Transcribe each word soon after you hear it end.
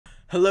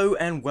Hello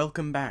and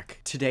welcome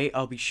back. Today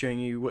I'll be showing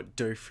you what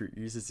dough fruit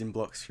users in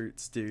Blox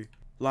Fruits do.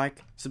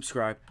 Like,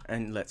 subscribe,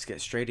 and let's get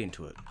straight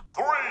into it.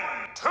 3,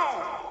 2,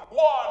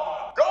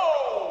 1,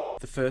 go!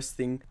 The first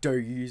thing dough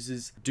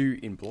users do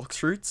in Blox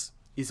Fruits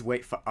is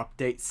wait for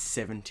update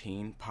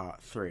 17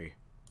 part 3.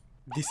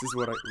 This is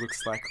what it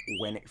looks like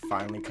when it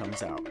finally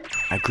comes out.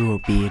 I grew a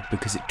beard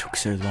because it took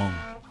so long.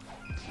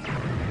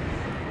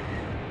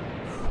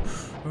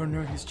 Oh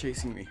no, he's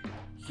chasing me.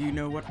 You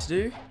know what to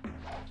do?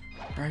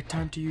 Right,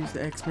 time to use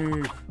the X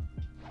move.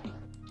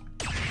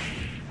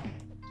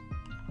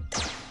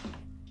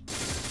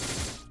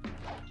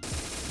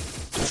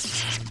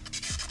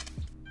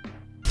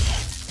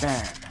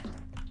 Bam.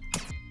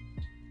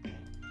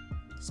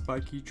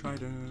 Spiky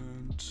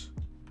trident.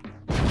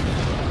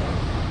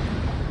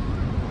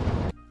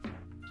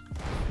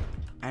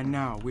 And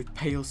now with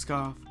pale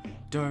scarf,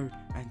 dough,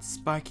 and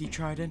spiky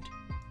trident,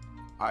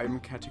 I'm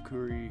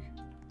Katakuri.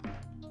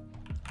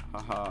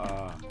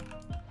 Haha.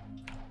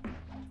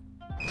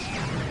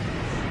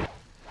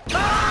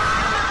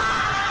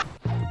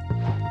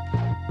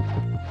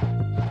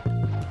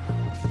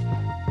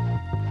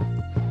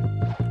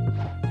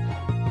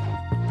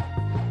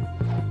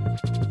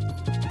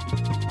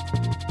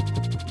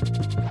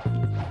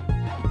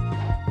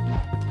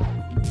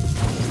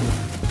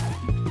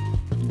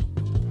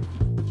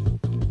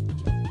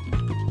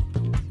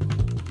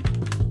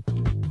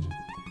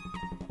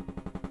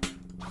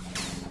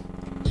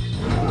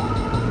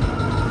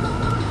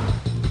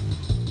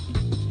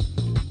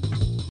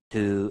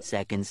 Two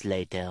seconds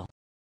later.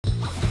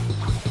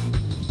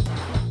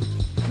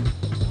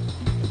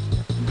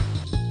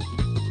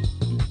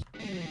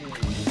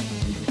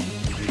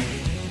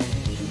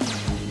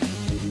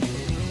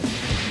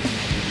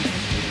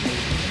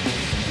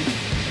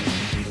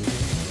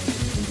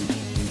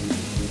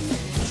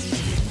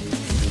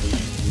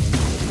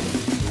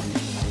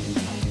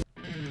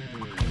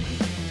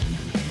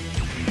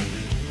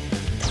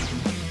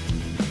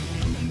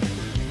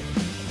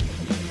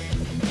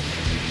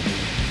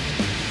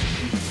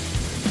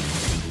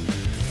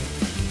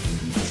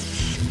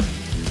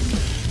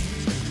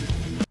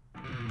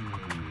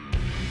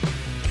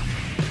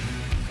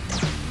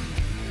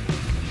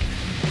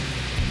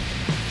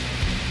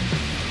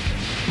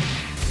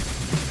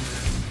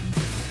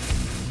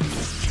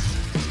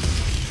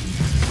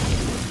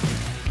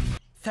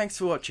 Thanks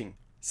for watching.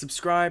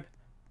 Subscribe.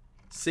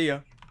 See ya.